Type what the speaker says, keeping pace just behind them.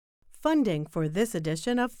Funding for this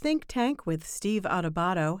edition of Think Tank with Steve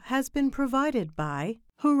Adubato has been provided by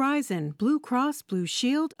Horizon Blue Cross Blue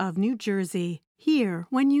Shield of New Jersey. Here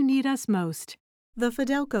when you need us most. The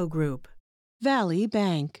Fidelco Group, Valley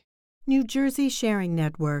Bank, New Jersey Sharing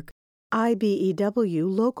Network, IBEW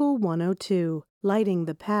Local 102, lighting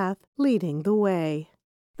the path, leading the way.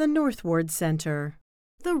 The Northward Center,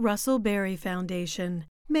 the Russell Berry Foundation,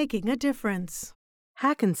 making a difference.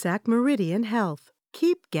 Hackensack Meridian Health,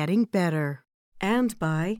 keep getting better. And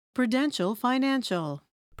by Prudential Financial.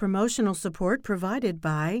 Promotional support provided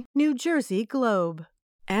by New Jersey Globe.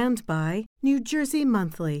 And by New Jersey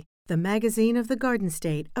Monthly, the magazine of the Garden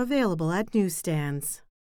State, available at newsstands.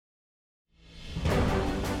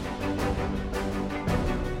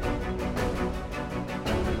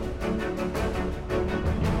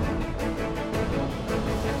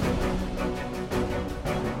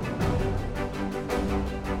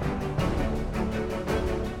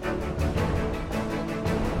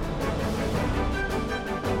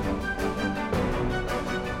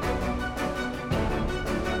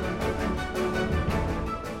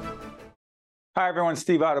 Hi, everyone.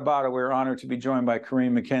 Steve Adubato. We're honored to be joined by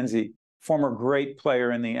Kareem McKenzie, former great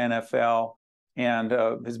player in the NFL, and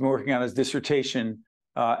has been working on his dissertation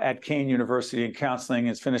at Kean University in counseling,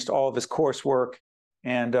 has finished all of his coursework,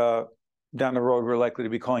 and down the road, we're likely to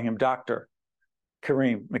be calling him Dr.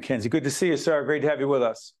 Kareem McKenzie. Good to see you, sir. Great to have you with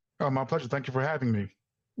us. My pleasure. Thank you for having me.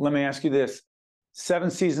 Let me ask you this. 7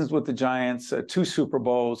 seasons with the Giants, 2 Super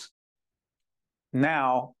Bowls,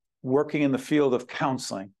 now working in the field of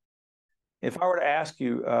counseling. If I were to ask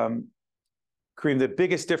you, Kareem, the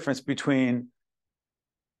biggest difference between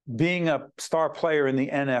being a star player in the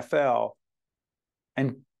NFL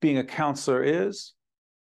and being a counselor is?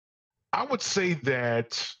 I would say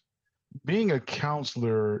that being a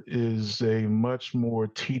counselor is a much more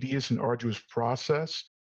tedious and arduous process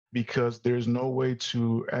because there's no way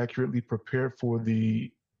to accurately prepare for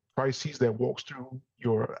the crises that walks through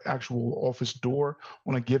your actual office door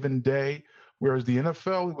on a given day. Whereas the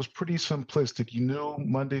NFL, it was pretty simplistic. You knew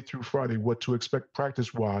Monday through Friday what to expect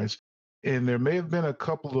practice-wise. And there may have been a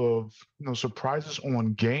couple of surprises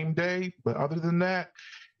on game day, but other than that,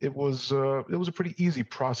 it was a pretty easy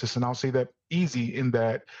process. And I'll say that easy in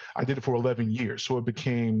that I did it for 11 years. So it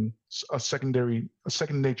became a second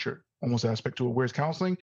nature almost aspect to it. Whereas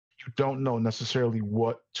counseling, you don't know necessarily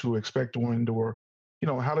what to expect or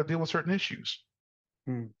how to deal with certain issues.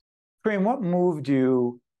 Kareem, what moved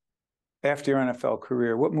you after your NFL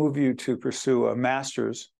career? What moved you to pursue a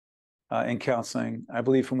master's in counseling, I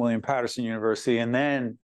believe from William Patterson University, and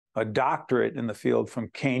then a doctorate in the field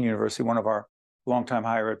from Kean University, one of our longtime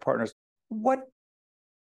higher ed partners?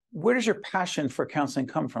 Where does your passion for counseling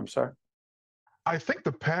come from, sir? I think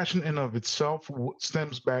the passion in of itself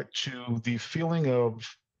stems back to the feeling of,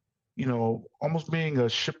 almost being a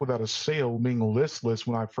ship without a sail, being listless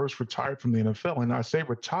when I first retired from the NFL. And I say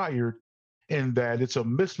retired in that it's a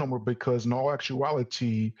misnomer because in all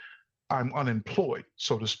actuality, I'm unemployed,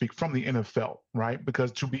 so to speak, from the NFL, right?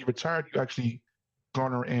 Because to be retired, you actually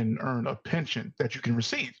garner and earn a pension that you can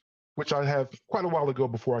receive, which I have quite a while ago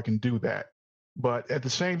before I can do that. But at the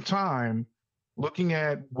same time, looking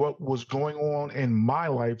at what was going on in my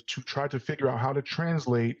life to try to figure out how to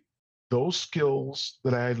translate those skills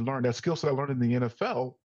that I had learned, that skills that I learned in the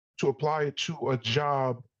NFL, to apply it to a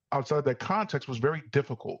job outside that context was very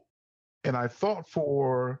difficult. And I thought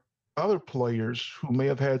for other players who may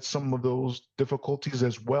have had some of those difficulties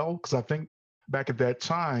as well, because I think back at that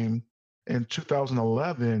time in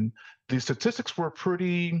 2011, the statistics were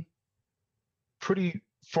pretty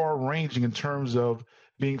far-ranging in terms of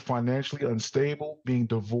being financially unstable, being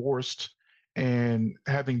divorced, and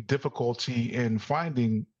having difficulty in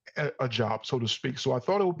finding a job, so to speak. So I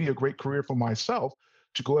thought it would be a great career for myself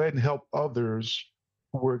to go ahead and help others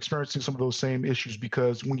who were experiencing some of those same issues.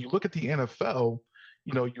 Because when you look at the NFL,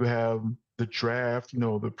 you have the draft,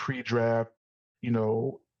 the pre-draft,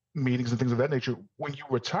 meetings and things of that nature. When you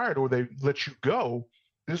retired or they let you go,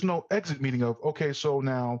 there's no exit meeting of, okay, so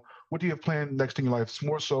now what do you have planned next in your life? It's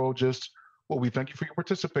more so just, well, we thank you for your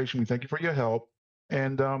participation. We thank you for your help.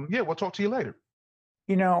 And we'll talk to you later.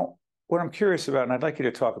 What I'm curious about, and I'd like you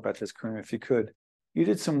to talk about this, Kareem, if you could, you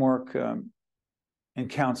did some work in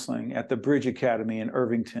counseling at the Bridge Academy in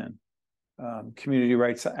Irvington, community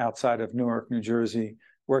right outside of Newark, New Jersey,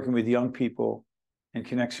 working with young people in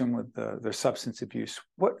connection with their substance abuse.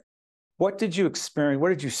 What did you experience? What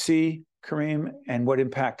did you see, Kareem, and what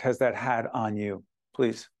impact has that had on you?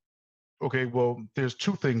 Please. Okay, well, there's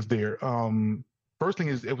 2 things there. First thing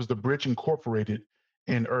is it was the Bridge Incorporated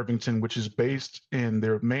in Irvington, which is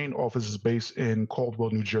their main office is based in Caldwell,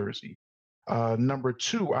 New Jersey. Number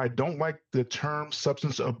two, I don't like the term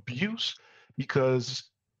substance abuse because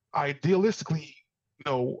idealistically,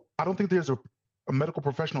 I don't think there's a medical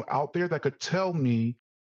professional out there that could tell me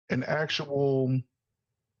an actual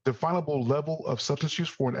definable level of substance use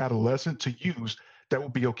for an adolescent to use that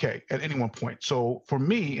would be okay at any one point. So for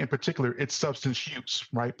me in particular, it's substance use,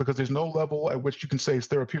 right? Because there's no level at which you can say it's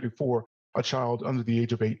therapeutic for a child under the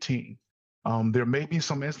age of 18. There may be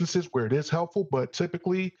some instances where it is helpful, but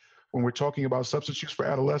typically when we're talking about substance use for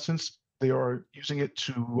adolescents, they are using it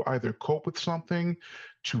to either cope with something,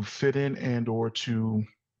 to fit in, and or to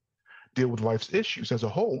deal with life's issues as a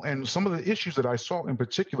whole. And some of the issues that I saw in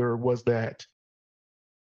particular was that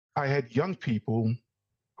I had young people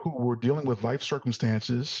who were dealing with life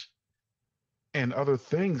circumstances and other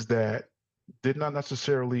things that did not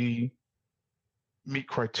necessarily meet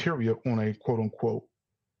criteria on a quote unquote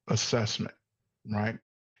assessment, right?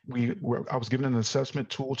 I was given an assessment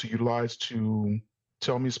tool to utilize to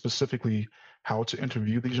tell me specifically how to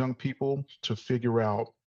interview these young people to figure out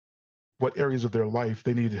what areas of their life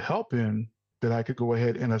they needed help in that I could go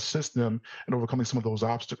ahead and assist them in overcoming some of those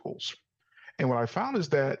obstacles. And what I found is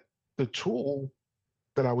that the tool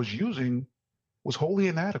that I was using was wholly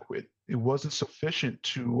inadequate. It wasn't sufficient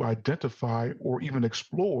to identify or even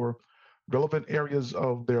explore relevant areas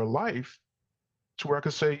of their life to where I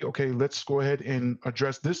could say, okay, let's go ahead and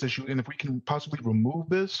address this issue. And if we can possibly remove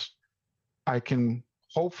this, I can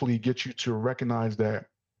hopefully get you to recognize that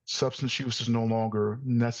substance use is no longer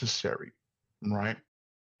necessary, right?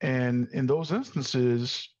 And in those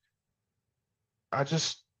instances, I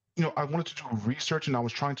just, I wanted to do research and I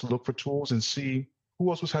was trying to look for tools and see who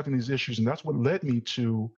else was having these issues. And that's what led me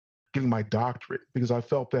to getting my doctorate because I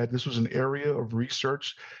felt that this was an area of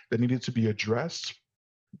research that needed to be addressed,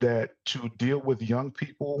 that to deal with young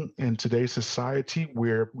people in today's society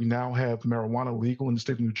where we now have marijuana legal in the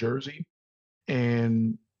state of New Jersey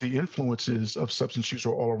and the influences of substance use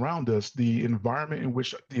are all around us, the environment in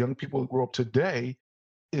which the young people grow up today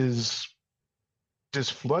is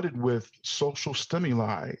just flooded with social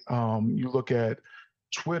stimuli. You look at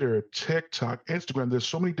Twitter, TikTok, Instagram, there's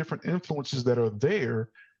so many different influences that are there.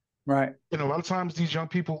 Right. And a lot of times these young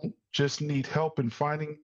people just need help in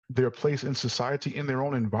finding their place in society in their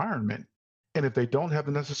own environment. And if they don't have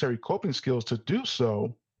the necessary coping skills to do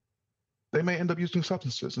so, they may end up using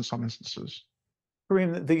substances in some instances.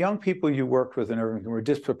 Kareem, the young people you worked with in Irvington were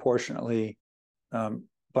disproportionately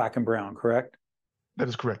Black and brown, correct? That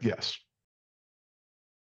is correct, yes.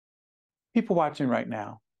 People watching right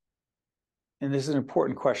now, and this is an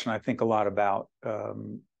important question I think a lot about,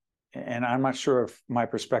 and I'm not sure if my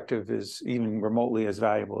perspective is even remotely as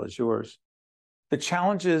valuable as yours. The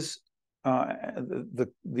challenges, the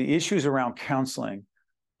issues around counseling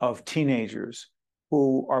of teenagers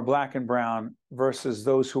who are Black and brown versus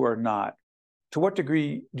those who are not. To what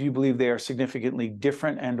degree do you believe they are significantly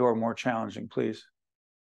different and or more challenging, please?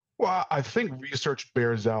 Well, I think research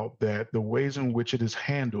bears out that the ways in which it is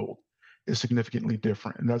handled is significantly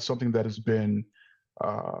different. And that's something that has been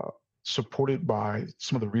supported by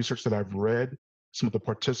some of the research that I've read, some of the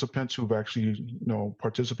participants who've actually,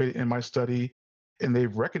 participated in my study, and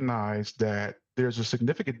they've recognized that there's a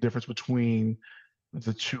significant difference between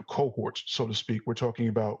the two cohorts, so to speak. We're talking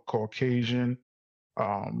about Caucasian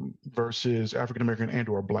versus African American and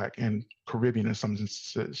or Black and Caribbean in some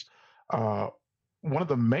instances. One of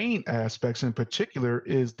the main aspects in particular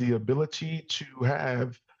is the ability to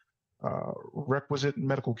have requisite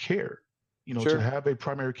medical care, Sure. to have a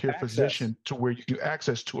primary care physician to where you can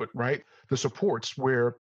access to it, right? The supports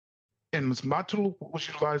where, and my tool was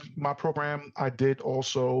utilized, my program, I did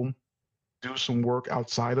also do some work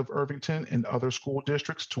outside of Irvington in other school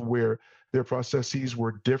districts to where their processes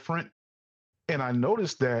were different. And I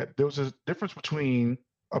noticed that there was a difference between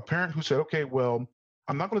a parent who said, okay, well,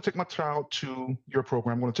 I'm not going to take my child to your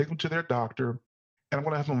program. I'm going to take them to their doctor and I'm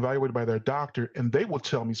going to have them evaluated by their doctor. And they will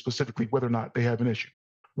tell me specifically whether or not they have an issue.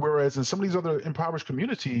 Whereas in some of these other impoverished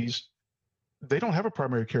communities, they don't have a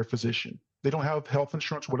primary care physician. They don't have health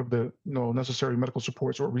insurance, whatever the necessary medical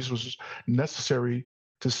supports or resources necessary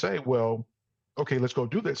to say, well, okay, let's go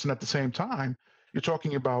do this. And at the same time, you're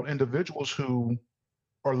talking about individuals who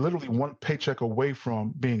are literally one paycheck away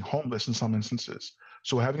from being homeless in some instances.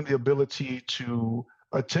 So having the ability to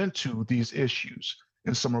attend to these issues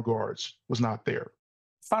in some regards was not there.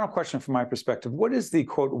 Final question from my perspective. What is the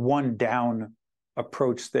quote one down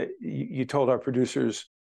approach that you told our producers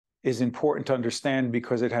is important to understand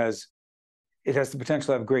because it has the potential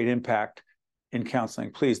to have great impact in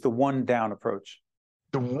counseling? Please, the one down approach.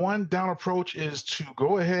 The one down approach is to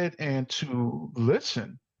go ahead and to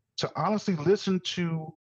listen, to honestly listen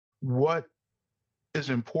to what is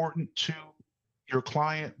important to your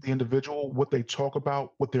client, the individual, what they talk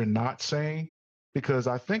about, what they're not saying. Because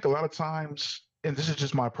I think a lot of times, and this is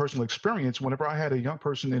just my personal experience, whenever I had a young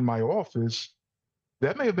person in my office,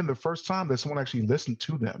 that may have been the first time that someone actually listened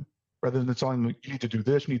to them rather than telling them, you need to do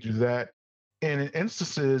this, you need to do that. And in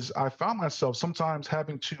instances, I found myself sometimes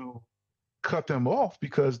having to cut them off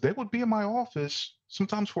because they would be in my office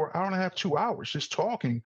sometimes for an hour and a half, 2 hours, just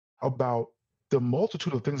talking about the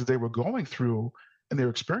multitude of things that they were going through, and their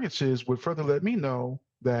experiences would further let me know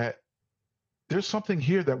that there's something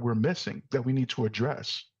here that we're missing that we need to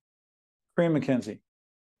address. Kareem McKenzie,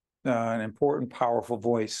 an important, powerful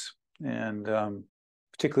voice, and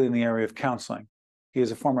particularly in the area of counseling. He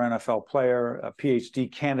is a former NFL player, a PhD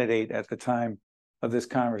candidate at the time of this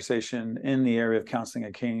conversation in the area of counseling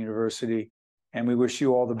at Kean University. And we wish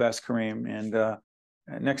you all the best, Kareem.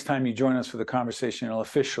 And next time you join us for the conversation, it'll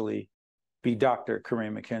officially be Dr.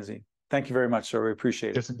 Kareem McKenzie. Thank you very much, sir. We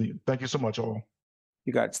appreciate it. Yes, indeed. Thank you so much, all.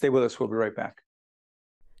 You got it. Stay with us. We'll be right back.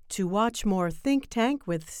 To watch more Think Tank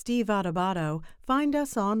with Steve Adubato, find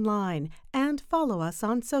us online and follow us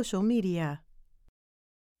on social media.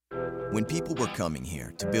 When people were coming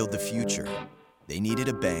here to build the future, they needed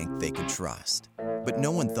a bank they could trust. But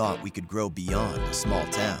no one thought we could grow beyond a small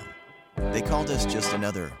town. They called us just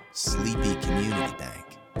another sleepy community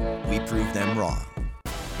bank. We proved them wrong.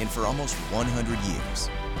 And for almost 100 years,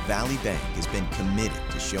 Valley Bank has been committed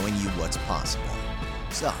to showing you what's possible.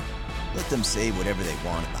 So, let them say whatever they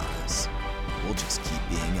want about us. We'll just keep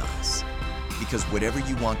being us. Because whatever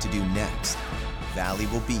you want to do next, Valley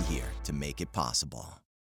will be here to make it possible.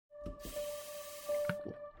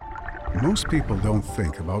 Most people don't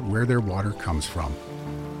think about where their water comes from,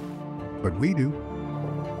 but we do.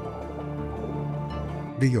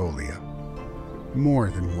 Veolia. More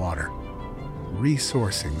than water.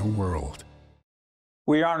 Resourcing the world.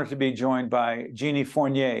 We are honored to be joined by Jeannie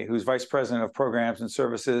Fournier, who's Vice President of Programs and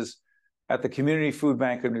Services at the Community Food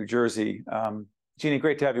Bank of New Jersey. Jeannie,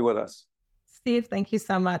 great to have you with us. Steve, thank you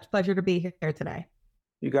so much. Pleasure to be here today.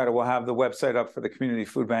 You got it. We'll have the website up for the Community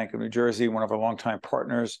Food Bank of New Jersey, one of our longtime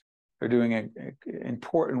partners. They're doing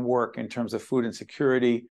important work in terms of food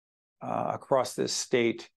insecurity across this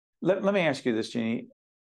state. Let me ask you this, Jeannie.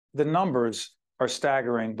 The numbers are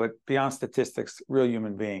staggering, but beyond statistics, real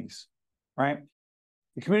human beings, right?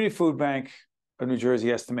 The Community Food Bank of New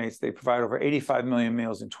Jersey estimates they provide over 85 million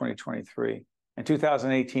meals in 2023. In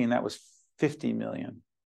 2018, that was 50 million.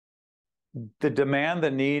 The demand,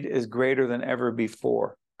 the need is greater than ever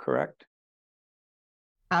before, correct?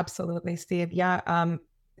 Absolutely, Steve. Yeah.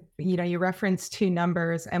 You referenced two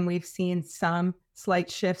numbers, and we've seen some slight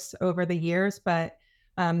shifts over the years, but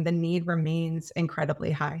the need remains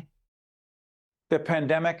incredibly high. The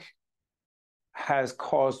pandemic has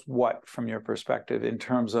caused what, from your perspective, in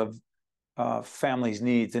terms of families'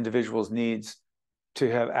 needs, individuals' needs to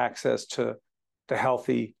have access to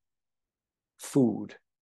healthy food?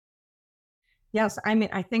 Yes,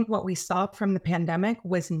 I think what we saw from the pandemic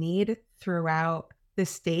was need throughout the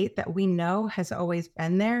state that we know has always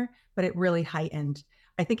been there, but it really heightened.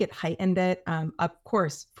 I think it heightened it, of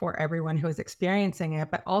course, for everyone who is experiencing it,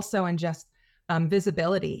 but also in just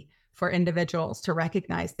visibility for individuals to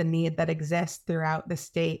recognize the need that exists throughout the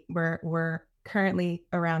state. We're currently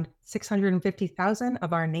around 650,000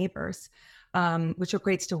 of our neighbors, which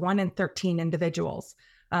equates to 1 in 13 individuals,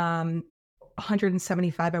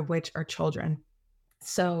 175 of which are children.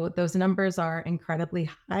 So those numbers are incredibly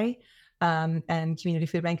high. And Community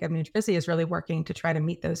Food Bank of New Jersey is really working to try to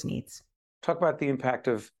meet those needs. Talk about the impact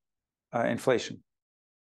of inflation.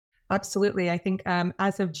 Absolutely. I think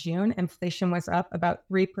as of June, inflation was up about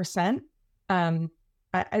 3%.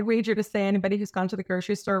 I'd wager to say anybody who's gone to the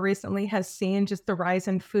grocery store recently has seen just the rise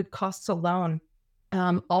in food costs alone.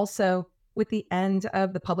 Also, with the end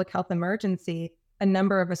of the public health emergency, a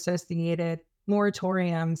number of associated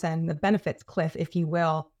moratoriums and the benefits cliff, if you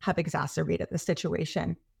will, have exacerbated the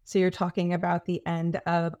situation. So you're talking about the end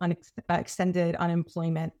of extended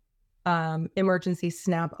unemployment, emergency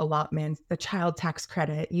SNAP allotments, the child tax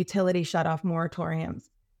credit, utility shutoff moratoriums.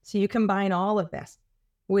 So you combine all of this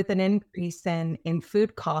with an increase in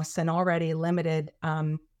food costs and already limited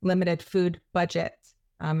food budgets,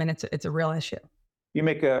 and it's a real issue. You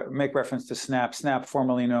make reference to SNAP,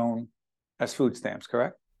 formerly known as food stamps,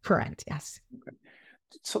 correct? Correct. Yes. Okay.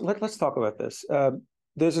 So let's talk about this.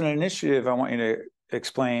 There's an initiative I want you to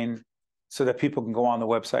explain so that people can go on the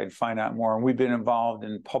website and find out more. And we've been involved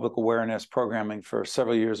in public awareness programming for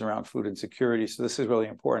several years around food insecurity. So this is really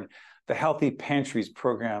important. The Healthy Pantries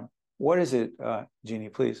program. What is it, Jeannie,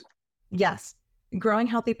 please? Yes. Growing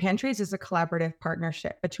Healthy Pantries is a collaborative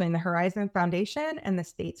partnership between the Horizon Foundation and the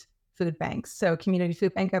state's food banks. So Community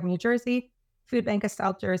Food Bank of New Jersey Food Bank of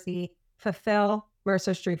South Jersey, Fulfill,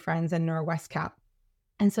 Mercer Street Friends, and Norwest Cap.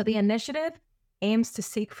 And so the initiative aims to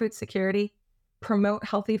seek food security, promote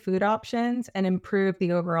healthy food options, and improve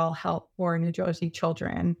the overall health for New Jersey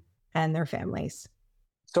children and their families.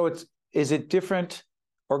 So is it different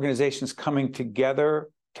organizations coming together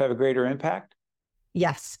to have a greater impact?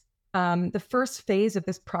 Yes. The first phase of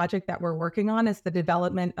this project that we're working on is the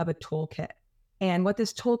development of a toolkit. And what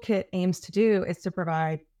this toolkit aims to do is to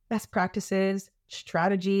provide best practices,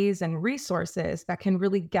 strategies, and resources that can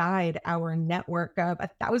really guide our network of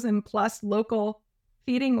 1,000+ local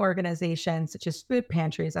feeding organizations, such as food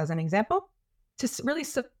pantries, as an example, to really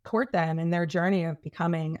support them in their journey of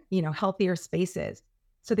becoming, healthier spaces.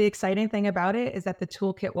 So the exciting thing about it is that the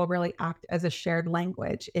toolkit will really act as a shared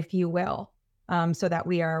language, if you will, so that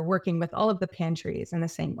we are working with all of the pantries in the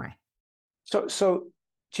same way. So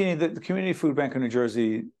Jeannie, the Community Food Bank of New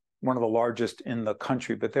Jersey, one of the largest in the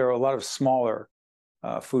country, but there are a lot of smaller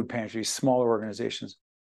food pantries, smaller organizations.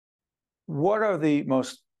 What are the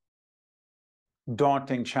most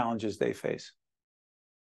daunting challenges they face?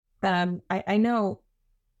 I know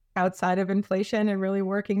outside of inflation and really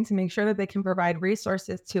working to make sure that they can provide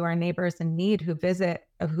resources to our neighbors in need who visit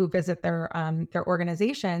their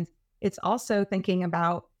organizations. It's also thinking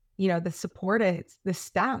about, the support, it's the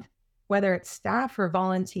staff, whether it's staff or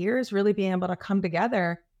volunteers, really being able to come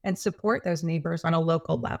together and support those neighbors on a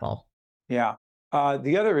local level. Yeah.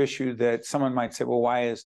 The other issue that someone might say, well, why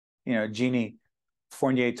is, Jeannie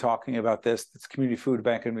Fournier talking about this? It's Community Food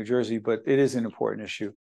Bank of New Jersey, but it is an important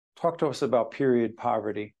issue. Talk to us about period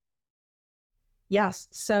poverty. Yes.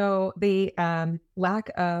 So the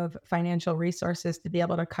lack of financial resources to be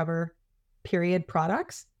able to cover period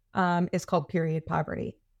products is called period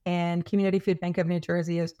poverty. And Community Food Bank of New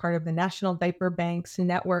Jersey is part of the National Diaper Banks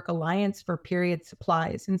Network Alliance for Period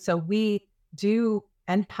Supplies. And so we do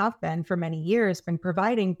and have been for many years been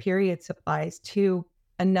providing period supplies to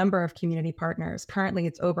a number of community partners. Currently,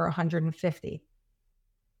 it's over 150.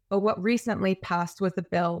 But what recently passed was a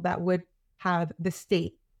bill that would have the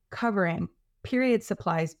state covering period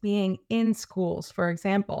supplies being in schools, for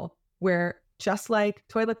example, where just like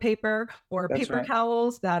toilet paper or That's paper right.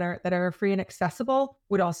 towels that are free and accessible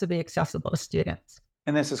would also be accessible to students.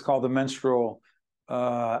 And this is called the Menstrual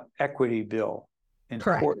Equity Bill.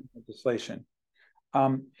 Important legislation.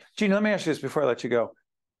 Jeannie, let me ask you this before I let you go.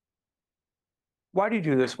 Why do you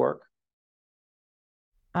do this work?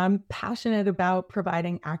 I'm passionate about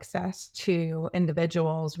providing access to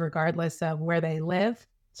individuals, regardless of where they live,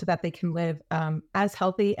 so that they can live as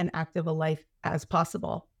healthy and active a life as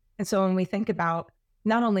possible. And so when we think about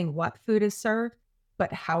not only what food is served,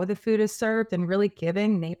 but how the food is served, and really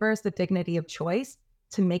giving neighbors the dignity of choice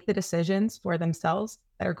to make the decisions for themselves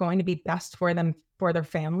that are going to be best for them, for their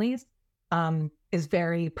families, is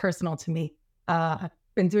very personal to me. I've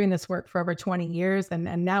been doing this work for over 20 years.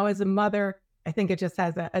 And now as a mother, I think it just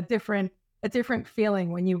has a different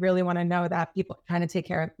feeling when you really want to know that people are trying to take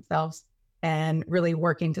care of themselves and really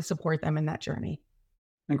working to support them in that journey.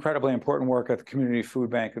 Incredibly important work at the Community Food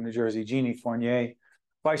Bank of New Jersey. Jeannie Fournier,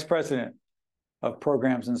 Vice President of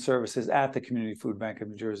Programs and Services at the Community Food Bank of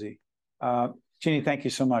New Jersey. Jeannie, thank you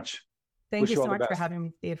so much. Thank you so much for having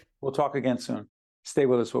me, Steve. We'll talk again soon. Stay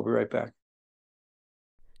with us. We'll be right back.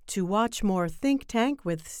 To watch more Think Tank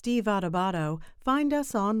with Steve Adubato, find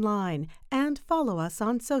us online and follow us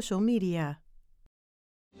on social media.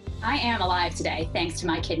 I am alive today thanks to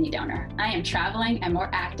my kidney donor. I am traveling and more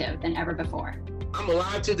active than ever before. I'm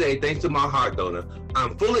alive today thanks to my heart donor.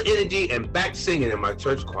 I'm full of energy and back singing in my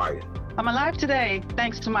church choir. I'm alive today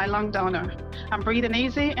thanks to my lung donor. I'm breathing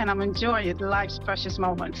easy and I'm enjoying life's precious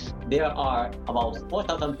moments. There are about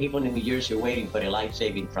 4,000 people in New Jersey waiting for a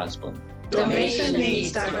life-saving transplant. Donation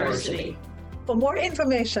needs diversity. For more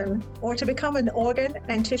information or to become an organ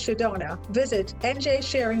and tissue donor, visit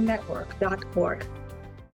njsharingnetwork.org.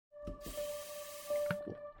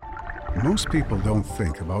 Most people don't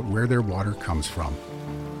think about where their water comes from,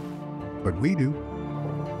 but we do.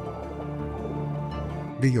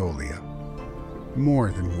 Veolia.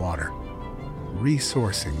 More than water.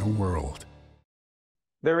 Resourcing the world.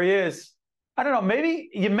 There he is. I don't know, maybe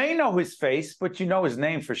you may know his face, but you know his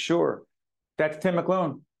name for sure. That's Tim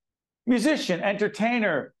McLoone. Musician,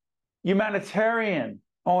 entertainer, humanitarian,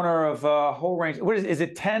 owner of a whole range. What is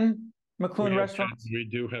it 10 McLoone restaurants? We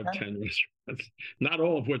do have 10 restaurants, not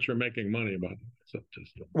all of which are making money, by the way.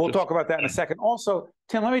 We'll talk about that in a second. Also,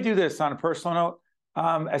 Tim, let me do this on a personal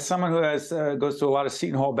note. As someone who goes to a lot of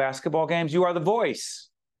Seton Hall basketball games, you are the voice.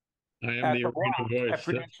 I am the arena voice.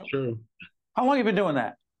 That's true. How long have you been doing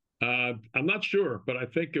that? I'm not sure, but I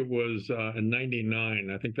think it was in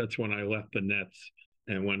 '99. I think that's when I left the Nets.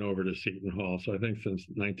 and went over to Seton Hall. So I think since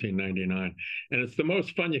 1999, and it's the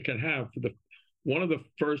most fun you can have. One of the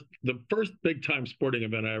first big time sporting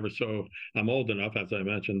event I ever saw. I'm old enough, as I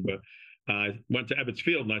mentioned, but I went to Ebbets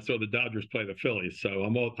Field and I saw the Dodgers play the Phillies. So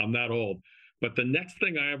I'm that old. But the next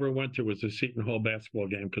thing I ever went to was a Seton Hall basketball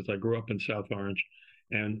game, because I grew up in South Orange,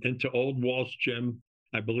 and into Old Walsh Gym.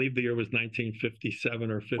 I believe the year was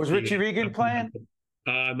 1957 or 50. Was Richie Regan playing?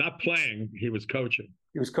 Not playing. He was coaching.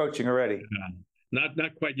 He was coaching already.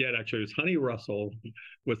 Not quite yet, actually. It was Honey Russell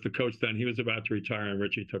was the coach then. He was about to retire, and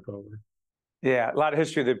Richie took over. Yeah, a lot of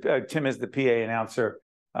history. Tim is the PA announcer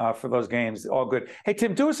for those games. All good. Hey,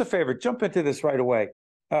 Tim, do us a favor. Jump into this right away.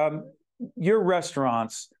 Your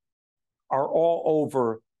restaurants are all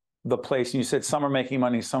over the place. You said some are making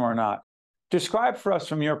money, some are not. Describe for us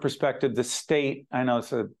from your perspective the state. I know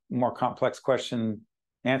it's a more complex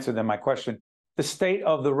answer than my question. The state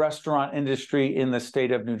of the restaurant industry in the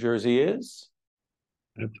state of New Jersey is?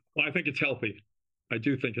 Well, I think it's healthy. I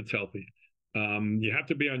do think it's healthy. You have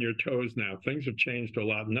to be on your toes now. Things have changed a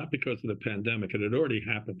lot, not because of the pandemic. It had already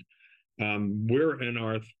happened. We're in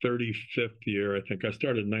our 35th year. I think I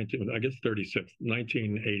started 36.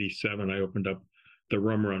 1987, I opened up the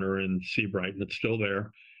Rum Runner in Seabright, and it's still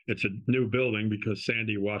there. It's a new building because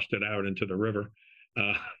Sandy washed it out into the river.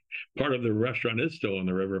 Part of the restaurant is still in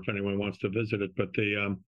the river if anyone wants to visit it. But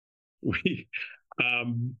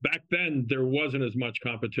back then, there wasn't as much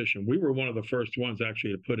competition. We were one of the first ones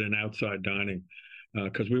actually to put in outside dining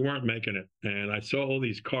because we weren't making it. And I saw all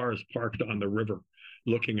these cars parked on the river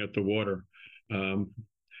looking at the water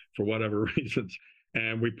for whatever reasons.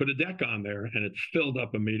 And we put a deck on there and it filled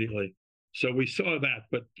up immediately. So we saw that.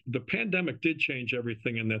 But the pandemic did change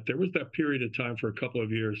everything in that there was that period of time for a couple of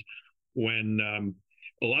years when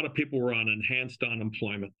a lot of people were on enhanced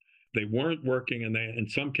unemployment. They weren't working, and they, in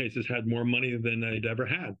some cases, had more money than they'd ever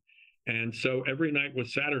had. And so every night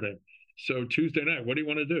was Saturday. So Tuesday night, what do you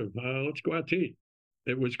want to do? Let's go out to eat.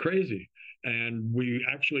 It was crazy. And we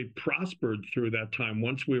actually prospered through that time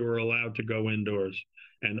once we were allowed to go indoors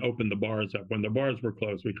and open the bars up. When the bars were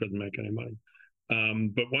closed, we couldn't make any money.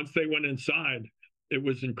 But once they went inside, it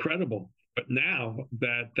was incredible. But now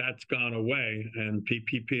that that's gone away and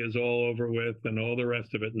PPP is all over with and all the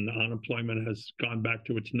rest of it, and unemployment has gone back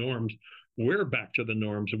to its norms, we're back to the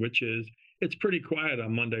norms, which is it's pretty quiet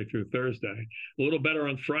on Monday through Thursday, a little better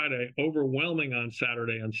on Friday, overwhelming on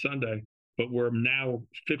Saturday and Sunday, but we're now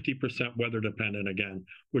 50% weather dependent again,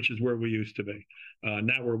 which is where we used to be.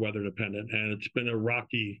 Now we're weather dependent, and it's been a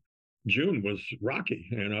rocky. June was rocky,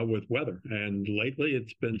 with weather, and lately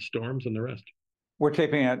it's been storms and the rest. We're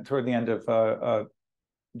taping it toward the end of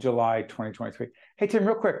July 2023. Hey, Tim,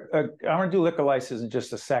 real quick, I want to do liquor license in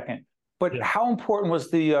just a second, but how important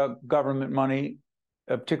was the government money,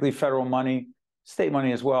 particularly federal money, state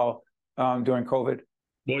money as well, during COVID?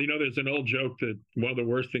 Well, there's an old joke that one of the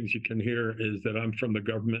worst things you can hear is that I'm from the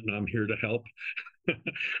government and I'm here to help.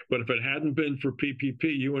 But if it hadn't been for PPP,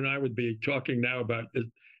 you and I would be talking now about,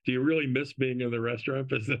 do you really miss being in the restaurant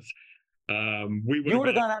business? You would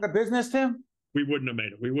have gone out of business, Tim? We wouldn't have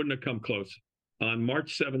made it. We wouldn't have come close. On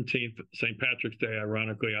March 17th, St. Patrick's Day,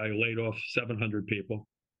 ironically, I laid off 700 people,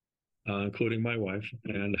 including my wife.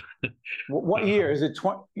 And what year? Is it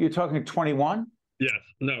you're talking 21? Yes.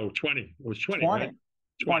 No, 20. It was 20. 20. Right?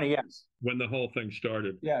 20, yes. When the whole thing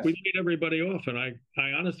started. Yes. We laid everybody off. And I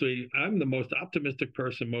honestly, I'm the most optimistic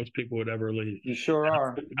person most people would ever leave. You sure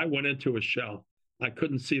are. I went into a shell. I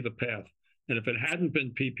couldn't see the path. And if it hadn't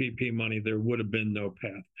been PPP money, there would have been no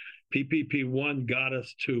path. PPP 1 got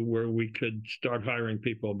us to where we could start hiring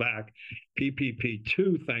people back. PPP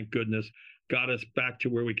 2, thank goodness, got us back to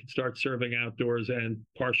where we could start serving outdoors and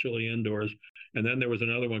partially indoors. And then there was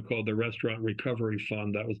another one called the Restaurant Recovery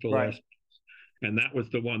Fund. That was the last. And that was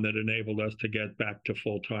the one that enabled us to get back to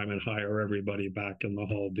full time and hire everybody back in the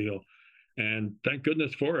whole deal. And thank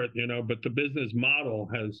goodness for it, but the business model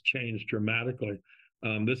has changed dramatically.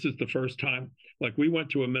 This is the first time, like we went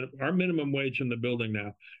to our minimum wage in the building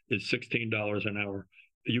now is $16 an hour.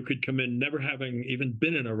 You could come in never having even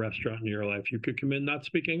been in a restaurant in your life. You could come in not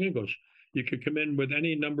speaking English. You could come in with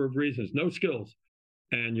any number of reasons, no skills,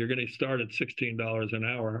 and you're going to start at $16 an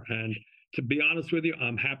hour. And to be honest with you,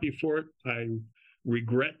 I'm happy for it. I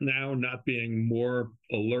regret now not being more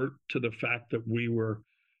alert to the fact that we were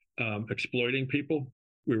exploiting people.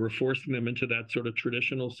 We were forcing them into that sort of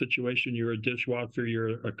traditional situation. You're a dishwasher,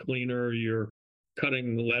 you're a cleaner, you're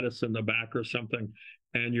cutting lettuce in the back or something,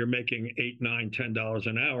 and you're making $8, $9, $10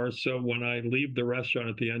 an hour. So when I leave the restaurant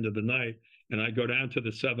at the end of the night and I go down to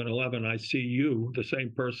the 7-Eleven, I see you, the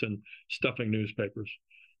same person, stuffing newspapers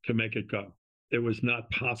to make it go. It was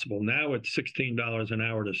not possible. Now it's $16 an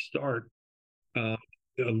hour to start.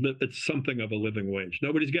 It's something of a living wage.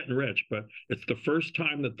 Nobody's getting rich, but it's the first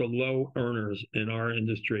time that the low earners in our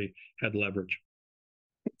industry had leverage.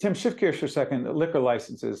 Tim, shift gears for a second. Liquor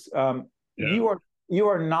licenses. Yeah. You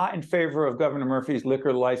are not in favor of Governor Murphy's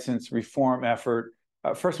liquor license reform effort.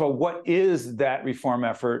 First of all, what is that reform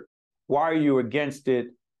effort? Why are you against it?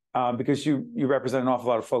 Because you represent an awful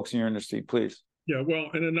lot of folks in your industry. Please. Yeah. Well,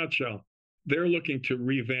 in a nutshell, they're looking to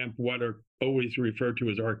revamp what are always referred to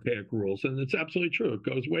as archaic rules, and it's absolutely true. It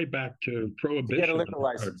goes way back to prohibition. To get a liquor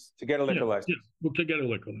license. To get a liquor license. Yes. Well, to get a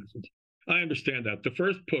liquor license. I understand that. The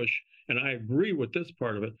first push, and I agree with this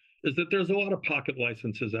part of it, is that there's a lot of pocket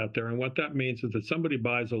licenses out there. And what that means is that somebody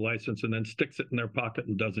buys a license and then sticks it in their pocket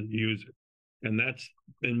and doesn't use it. And that's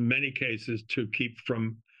in many cases to keep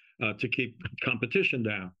competition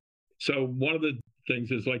down. So one of the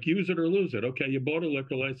things is like, use it or lose it. Okay, you bought a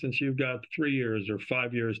liquor license, you've got 3 years or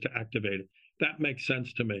 5 years to activate it. That makes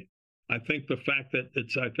sense to me. I think the fact that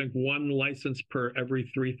it's, one license per every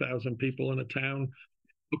 3,000 people in a town,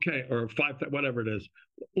 okay, or 5, whatever it is,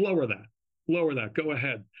 lower that, go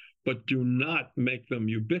ahead. But do not make them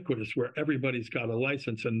ubiquitous where everybody's got a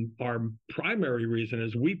license. And our primary reason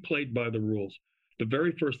is we played by the rules. The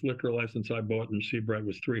very first liquor license I bought in Seabright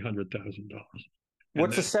was $300,000.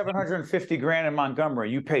 What's the $750,000 in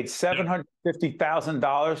Montgomery? You paid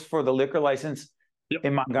 $750,000 for the liquor license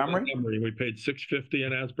in Montgomery? We paid $650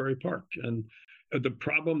 in Asbury Park. And the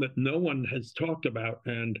problem that no one has talked about,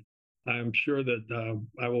 and I'm sure that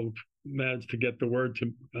I will manage to get the word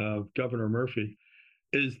to Governor Murphy,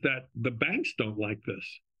 is that the banks don't like this.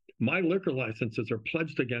 My liquor licenses are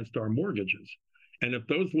pledged against our mortgages. And if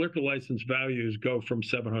those liquor license values go from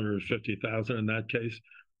 $750,000 in that case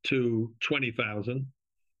to $20,000,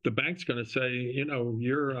 the bank's going to say,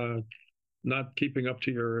 you're not keeping up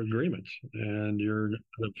to your agreements, and your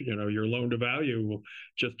loan to value will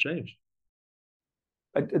just change.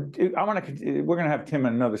 We're going to have Tim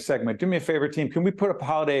in another segment. Do me a favor, team. Can we put up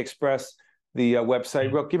Holiday Express, the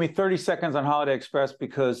website? Give me 30 seconds on Holiday Express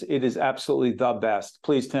because it is absolutely the best.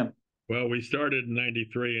 Please, Tim. Well, we started in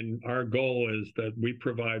 '93, and our goal is that we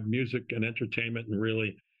provide music and entertainment and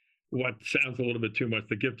really what sounds a little bit too much,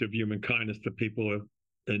 the gift of human kindness to people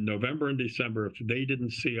in November and December. If they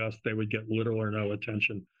didn't see us, they would get little or no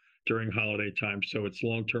attention during holiday time. So it's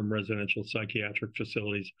long-term residential psychiatric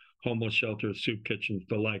facilities, homeless shelters, soup kitchens,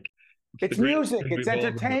 the like. It's music, it's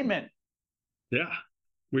entertainment. Yeah.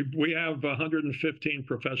 We have 115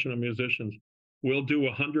 professional musicians. We'll do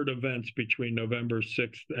 100 events between November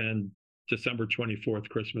 6th and December 24th,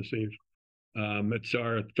 Christmas Eve. It's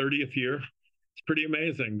our 30th year. It's pretty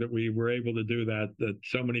amazing that we were able to do that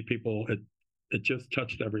so many people, it just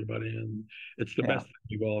touched everybody. And it's the best thing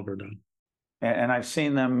we've all ever done. And I've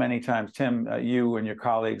seen them many times. Tim, you and your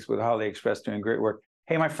colleagues with Holiday Express doing great work.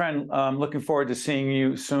 Hey, my friend, looking forward to seeing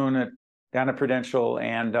you soon down at Prudential,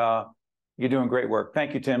 and you're doing great work.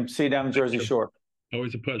 Thank you, Tim. See you down the Jersey Shore.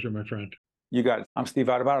 Always a pleasure, my friend. You got it. I'm Steve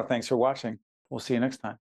Adubato. Thanks for watching. We'll see you next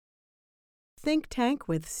time. Think Tank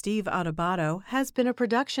with Steve Adubato has been a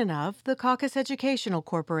production of the Caucus Educational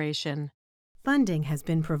Corporation. Funding has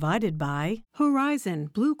been provided by Horizon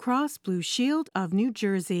Blue Cross Blue Shield of New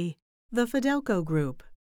Jersey, the Fidelco Group,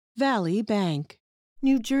 Valley Bank,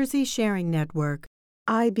 New Jersey Sharing Network,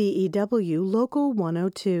 IBEW Local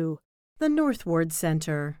 102, the Northward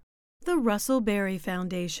Center, the Russell Berry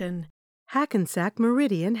Foundation, Hackensack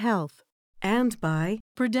Meridian Health, and by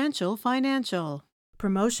Prudential Financial.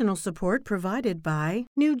 Promotional support provided by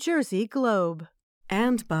New Jersey Globe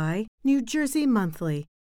and by New Jersey Monthly.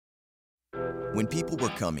 When people were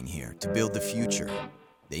coming here to build the future,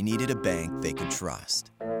 they needed a bank they could trust.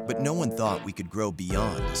 But no one thought we could grow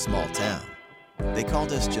beyond a small town. They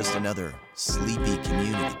called us just another sleepy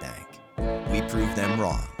community bank. We proved them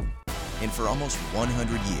wrong. And for almost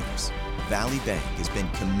 100 years, Valley Bank has been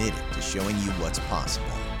committed to showing you what's possible.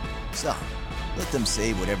 So, let them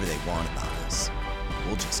say whatever they want about us.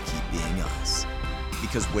 We'll just keep being us.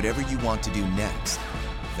 Because whatever you want to do next,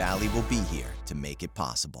 Valley will be here to make it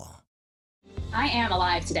possible. I am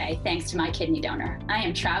alive today thanks to my kidney donor. I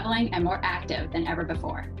am traveling and more active than ever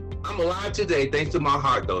before. I'm alive today thanks to my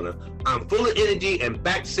heart donor. I'm full of energy and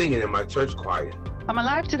back singing in my church choir. I'm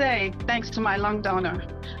alive today thanks to my lung donor.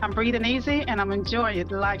 I'm breathing easy and I'm enjoying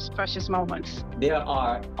life's precious moments. There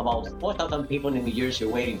are about 4,000 people in New Jersey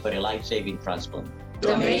waiting for a life-saving transplant.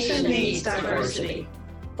 Donation needs diversity.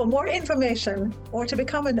 For more information or to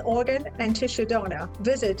become an organ and tissue donor,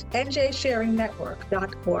 visit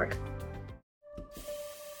njsharingnetwork.org.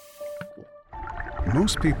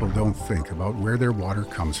 Most people don't think about where their water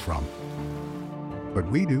comes from, but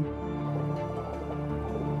we do.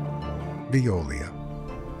 Veolia.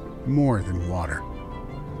 more than water.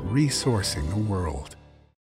 Resourcing the world.